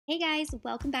Hey guys,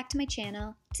 welcome back to my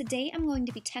channel. Today I'm going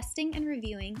to be testing and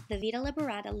reviewing the Vita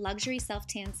Liberata Luxury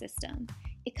Self-Tan System.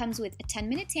 It comes with a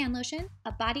 10-minute tan lotion,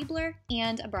 a body blur,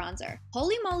 and a bronzer.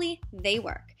 Holy moly, they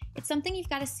work. It's something you've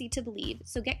got to see to believe,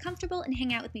 so get comfortable and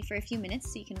hang out with me for a few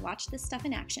minutes so you can watch this stuff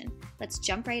in action. Let's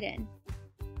jump right in.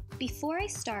 Before I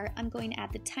start, I'm going to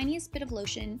add the tiniest bit of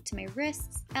lotion to my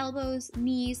wrists, elbows,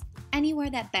 knees, anywhere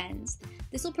that bends.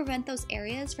 This will prevent those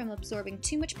areas from absorbing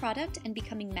too much product and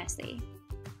becoming messy.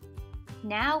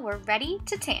 Now we're ready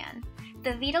to tan.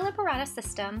 The Vita Liberata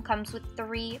system comes with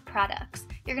 3 products.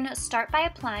 You're going to start by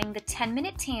applying the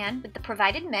 10-minute tan with the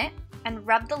provided mitt and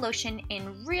rub the lotion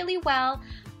in really well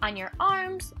on your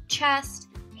arms, chest,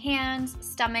 hands,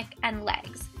 stomach, and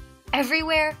legs.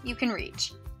 Everywhere you can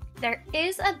reach. There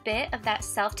is a bit of that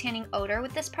self-tanning odor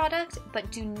with this product,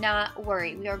 but do not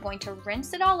worry. We are going to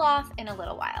rinse it all off in a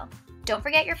little while. Don't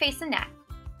forget your face and neck.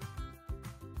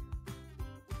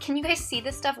 Can you guys see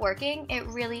this stuff working? It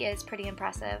really is pretty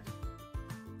impressive.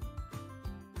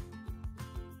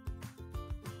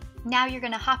 Now you're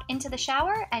gonna hop into the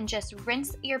shower and just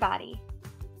rinse your body.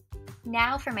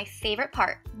 Now for my favorite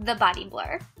part, the body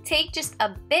blur. Take just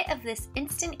a bit of this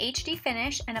instant HD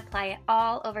finish and apply it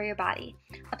all over your body.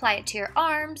 Apply it to your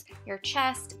arms, your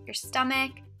chest, your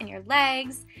stomach, and your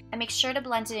legs, and make sure to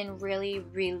blend it in really,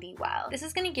 really well. This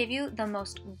is gonna give you the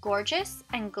most gorgeous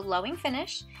and glowing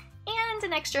finish and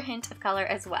an extra hint of color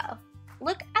as well.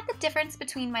 Look at the difference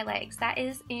between my legs. That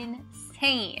is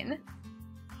insane.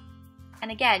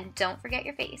 And again, don't forget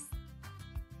your face.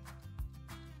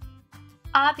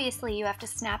 Obviously, you have to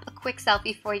snap a quick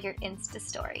selfie for your Insta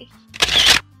story.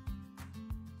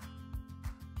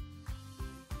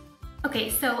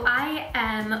 Okay, so I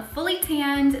am fully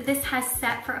tanned. This has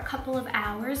set for a couple of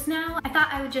hours now. I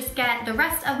thought I would just get the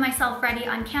rest of myself ready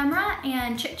on camera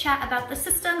and chit chat about the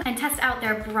system and test out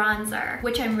their bronzer,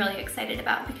 which I'm really excited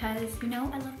about because you know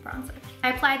I love bronzer.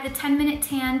 I applied the 10-minute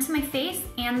tan to my face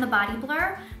and the body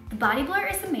blur. The body blur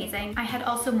is amazing. I had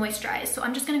also moisturized, so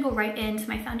I'm just gonna go right into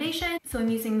my foundation. So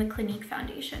I'm using the Clinique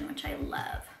foundation, which I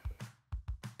love.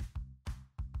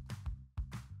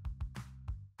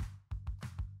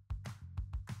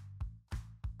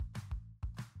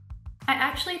 I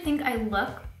actually think I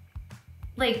look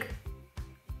like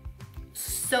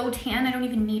so tan, I don't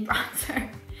even need bronzer.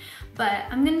 But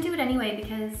I'm gonna do it anyway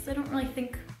because I don't really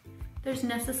think there's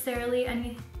necessarily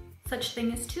any such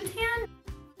thing as too tan.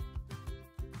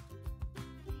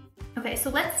 Okay, so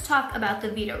let's talk about the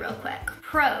Vita real quick.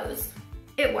 Pros,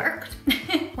 it worked.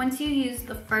 Once you use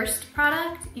the first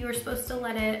product, you were supposed to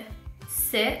let it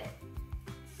sit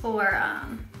for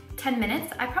 10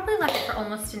 minutes. I probably left it for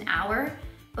almost an hour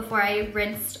before I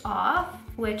rinsed off,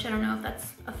 which I don't know if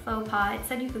that's a faux pas. It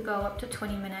said you could go up to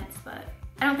 20 minutes, but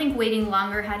I don't think waiting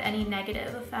longer had any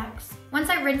negative effects. Once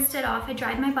I rinsed it off, I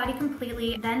dried my body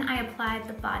completely. Then I applied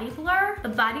the body blur. The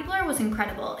body blur was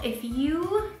incredible. If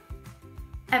you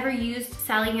ever used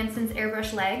Sally Hansen's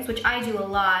airbrush legs, which I do a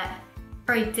lot,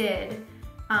 or I did,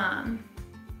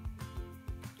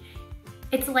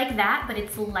 it's like that, but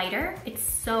it's lighter. It's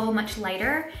so much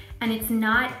lighter, and it's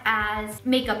not as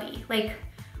makeup-y. Like,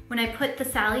 when I put the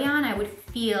Sally on, I would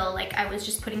feel like I was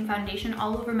just putting foundation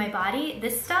all over my body.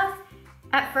 This stuff,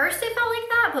 at first it felt like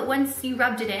that, but once you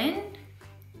rubbed it in,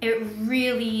 it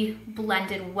really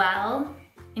blended well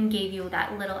and gave you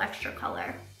that little extra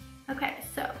color. Okay,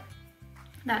 so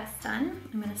that's done.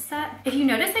 I'm gonna set. If you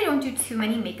notice, I don't do too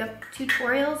many makeup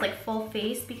tutorials, like full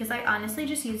face, because I honestly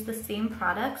just use the same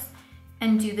products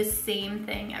and do the same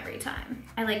thing every time.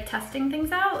 I like testing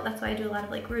things out. That's why I do a lot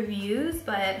of like reviews,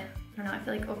 but I don't know, I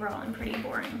feel like overall I'm pretty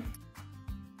boring.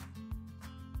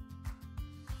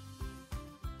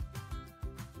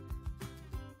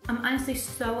 I'm honestly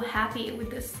so happy with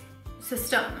this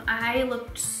system. I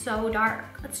looked so dark.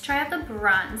 Let's try out the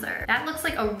bronzer. That looks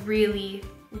like a really,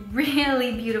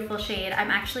 really beautiful shade. I'm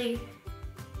actually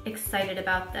excited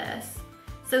about this.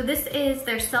 So this is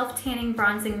their self-tanning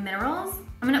bronzing minerals.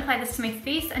 I'm gonna apply this to my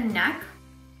face and neck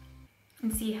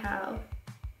and see how,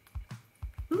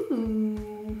 ooh.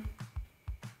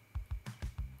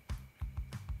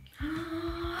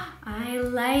 I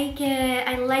like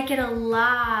it a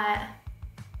lot.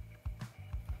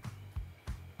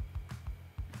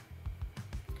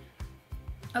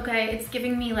 Okay, it's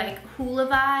giving me like hula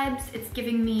vibes. It's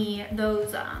giving me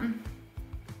those,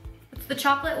 what's the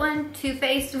chocolate one? Too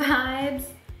Faced vibes.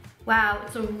 Wow,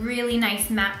 it's a really nice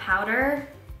matte powder.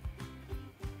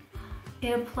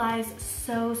 It applies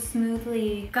so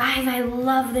smoothly. Guys, I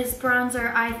love this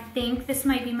bronzer. I think this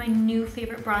might be my new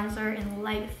favorite bronzer in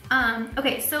life.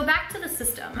 Okay, so back to the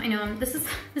system. I know this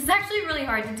is actually really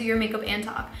hard to do your makeup and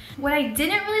talk. What I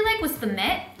didn't really like was the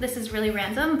mitt. This is really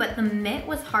random, but the mitt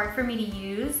was hard for me to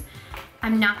use.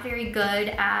 I'm not very good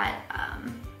at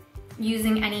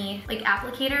using any like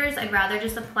applicators. I'd rather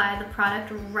just apply the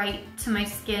product right to my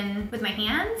skin with my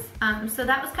hands. So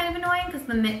that was kind of annoying because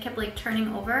the mitt kept like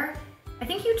turning over. I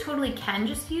think you totally can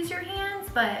just use your hands,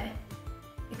 but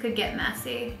it could get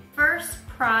messy. First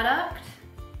product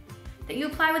that you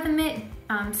apply with the mitt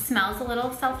smells a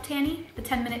little self-tanny, the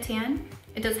 10-minute tan.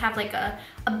 It does have like a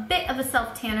bit of a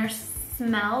self-tanner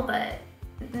smell, but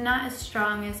not as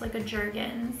strong as like a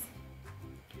Jergens.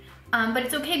 But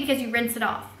it's okay because you rinse it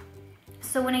off.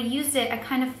 So when I used it, I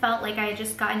kind of felt like I had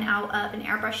just gotten out of an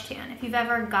airbrush tan. If you've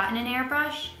ever gotten an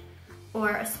airbrush or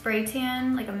a spray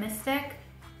tan, like a Mystic,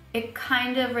 it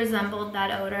kind of resembled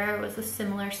that odor. It was a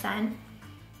similar scent,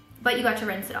 but you got to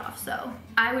rinse it off. So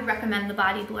I would recommend the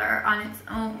Body Blur on its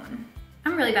own.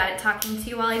 I'm really bad at talking to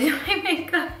you while I do my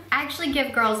makeup. I actually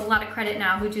give girls a lot of credit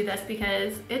now who do this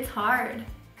because it's hard.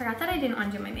 I forgot that I didn't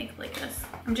want to do my makeup like this.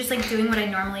 I'm just like doing what I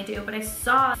normally do, but I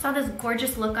saw this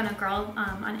gorgeous look on a girl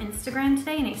on Instagram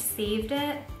today and I saved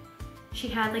it. She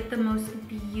had like the most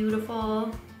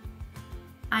beautiful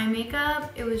eye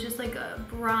makeup. It was just like a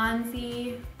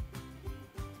bronzy,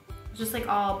 just like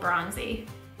all bronzy.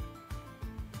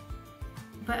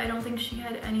 But I don't think she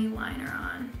had any liner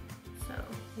on, so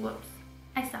whoops,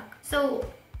 I suck. So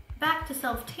back to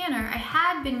self-tanner, I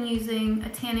had been using a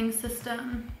tanning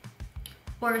system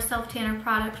or a self-tanner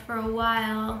product for a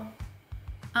while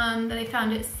that I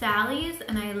found at Sally's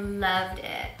and I loved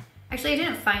it. Actually, I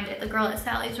didn't find it. The girl at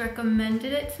Sally's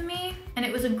recommended it to me and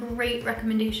it was a great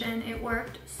recommendation. It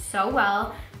worked so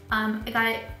well. I got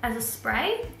it as a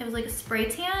spray. It was like a spray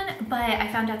tan, but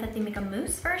I found out that they make a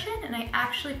mousse version and I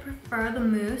actually prefer the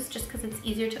mousse just because it's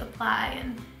easier to apply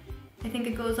and I think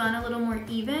it goes on a little more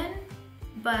even,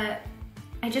 but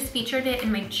I just featured it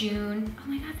in my June. Oh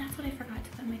my God, that's what I forgot to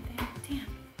put in my thing. Damn.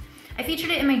 I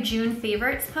featured it in my June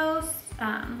favorites post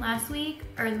last week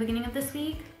or the beginning of this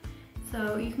week.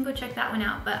 So you can go check that one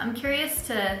out. But I'm curious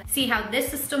to see how this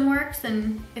system works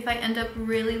and if I end up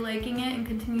really liking it and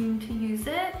continuing to use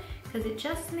it, because it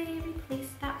just may replace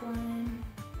that one.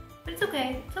 But it's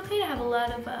okay. It's okay to have a lot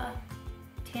of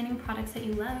tanning products that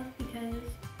you love because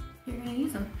you're gonna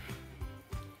use them.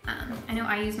 I know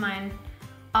I use mine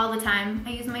all the time.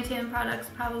 I use my tan products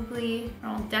probably,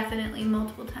 or definitely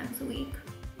multiple times a week.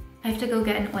 I have to go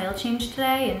get an oil change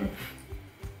today and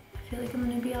I feel like I'm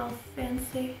gonna be all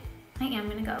fancy. I am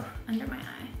gonna go under my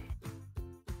eye.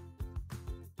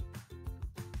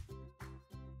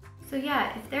 So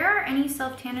yeah, if there are any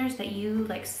self-tanners that you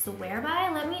like swear by,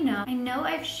 let me know. I know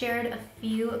I've shared a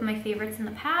few of my favorites in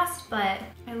the past, but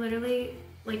I literally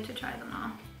like to try them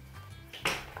all.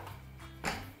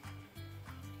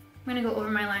 I'm gonna go over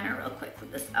my liner real quick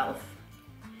with this e.l.f.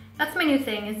 That's my new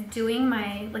thing, is doing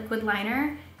my liquid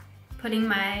liner, putting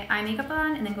my eye makeup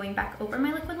on, and then going back over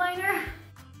my liquid liner.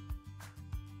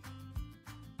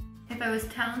 If I was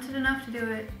talented enough to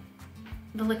do it,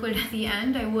 the liquid at the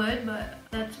end, I would, but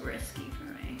that's risky for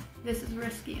me. This is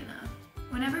risky enough.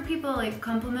 Whenever people like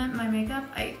compliment my makeup,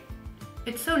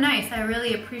 it's so nice. I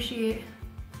really appreciate.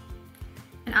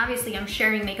 And obviously I'm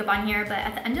sharing makeup on here, but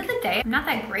at the end of the day, I'm not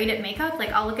that great at makeup.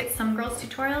 Like I'll look at some girls'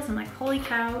 tutorials and I'm like, holy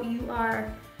cow, you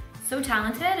are so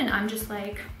talented. And I'm just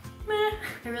like, meh.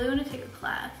 I really want to take a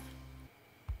class.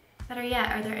 Better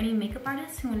yet, are there any makeup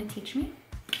artists who want to teach me?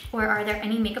 Or are there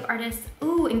any makeup artists,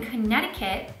 in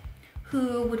Connecticut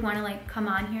who would want to like come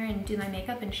on here and do my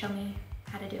makeup and show me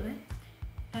how to do it?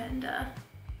 And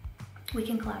we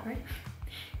can collaborate.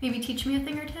 Maybe teach me a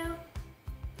thing or two.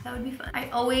 That would be fun. I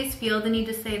always feel the need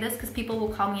to say this because people will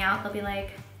call me out. They'll be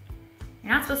like,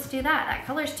 you're not supposed to do that. That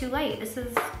color's too light. This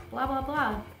is blah, blah,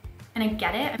 blah. And I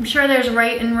get it. I'm sure there's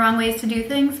right and wrong ways to do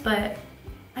things, but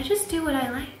I just do what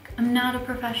I like. I'm not a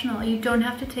professional. You don't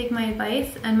have to take my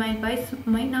advice, and my advice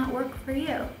might not work for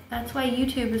you. That's why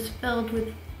YouTube is filled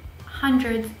with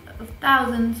hundreds of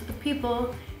thousands of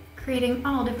people creating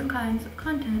all different kinds of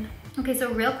content. Okay,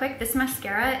 so real quick, this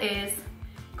mascara is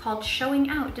called Showing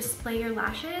Out Display Your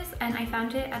Lashes, and I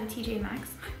found it at a TJ Maxx.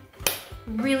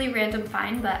 Really random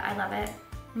find, but I love it.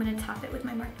 I'm gonna top it with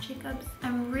my Marc Jacobs.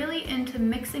 I'm really into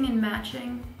mixing and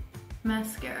matching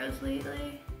mascaras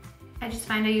lately. I just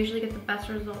find I usually get the best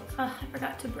results. Oh, I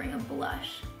forgot to bring a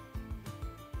blush.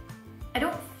 I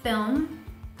don't film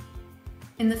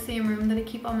in the same room that I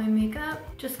keep all my makeup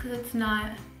just because it's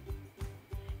not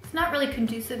really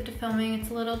conducive to filming. It's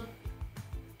a little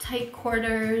tight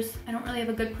quarters. I don't really have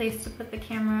a good place to put the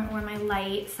camera or my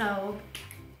light, so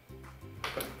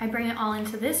I bring it all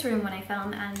into this room when I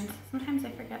film, and sometimes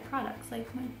I forget products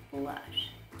like my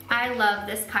blush. I love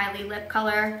this Kylie lip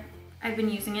color. I've been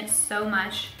using it so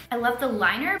much. I love the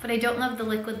liner, but I don't love the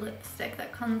liquid lipstick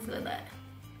that comes with it.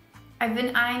 I've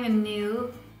been eyeing a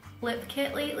new lip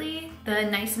kit lately, the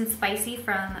Nice and Spicy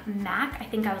from MAC. I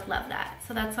think I would love that.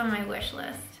 So that's on my wish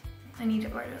list. I need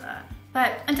to order that.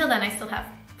 But until then, I still have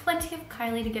plenty of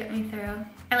Kylie to get me through.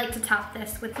 I like to top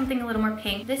this with something a little more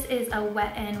pink. This is a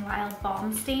Wet n Wild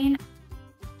Balm Stain.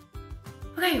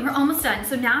 Okay, we're almost done.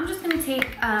 So now I'm just gonna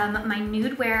take my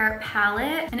Nude Wear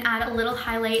palette and add a little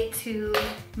highlight to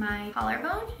my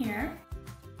collarbone here.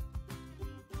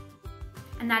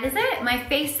 And that is it. My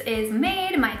face is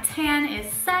made, my tan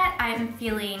is set. I'm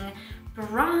feeling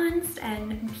bronzed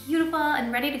and beautiful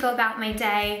and ready to go about my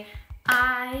day.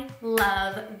 I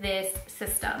love this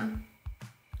system.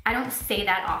 I don't say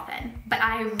that often, but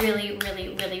I really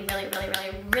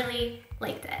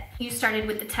liked it. You started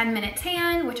with the 10-minute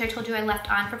tan, which I told you I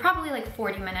left on for probably like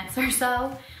 40 minutes or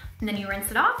so. And then you rinse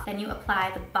it off. Then you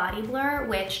apply the body blur,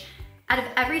 which out of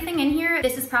everything in here,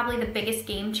 this is probably the biggest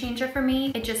game changer for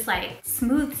me. It just like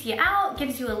smooths you out,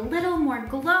 gives you a little more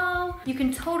glow. You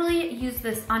can totally use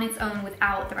this on its own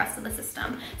without the rest of the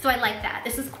system. So I like that.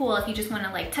 This is cool if you just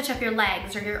wanna like touch up your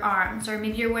legs or your arms, or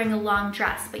maybe you're wearing a long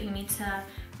dress, but you need to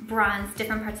bronze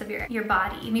different parts of your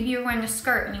body. Maybe you're wearing a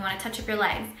skirt and you wanna touch up your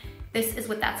legs. This is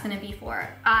what that's gonna be for.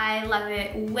 I love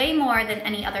it way more than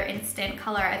any other instant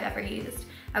color I've ever used.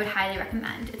 I would highly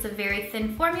recommend. It's a very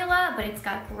thin formula, but it's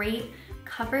got great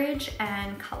coverage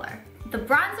and color. The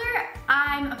bronzer,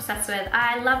 I'm obsessed with.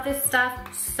 I love this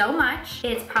stuff so much.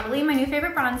 It's probably my new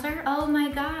favorite bronzer. Oh my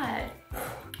God.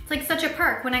 It's like such a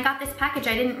perk. When I got this package,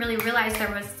 I didn't really realize there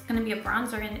was gonna be a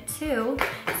bronzer in it too.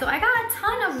 So I got a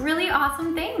ton of really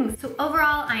awesome things. So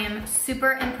overall, I am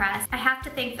super impressed. I have to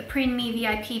thank the Preen Me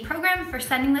VIP program for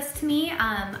sending this to me.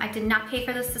 I did not pay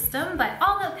for this system, but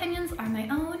all the opinions are my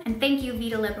own. And thank you,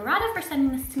 Vita Liberata, for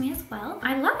sending this to me as well.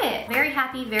 I love it. Very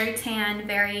happy, very tan,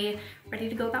 very ready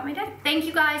to go about my day. Thank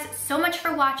you guys so much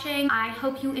for watching. I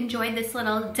hope you enjoyed this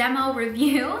little demo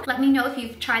review. Let me know if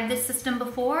you've tried this system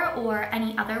before or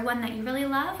any other one that you really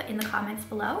love in the comments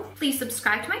below. Please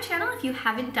subscribe to my channel if you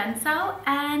haven't done so,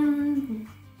 and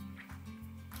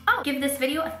give this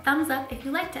video a thumbs up if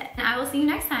you liked it. And I will see you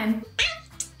next time.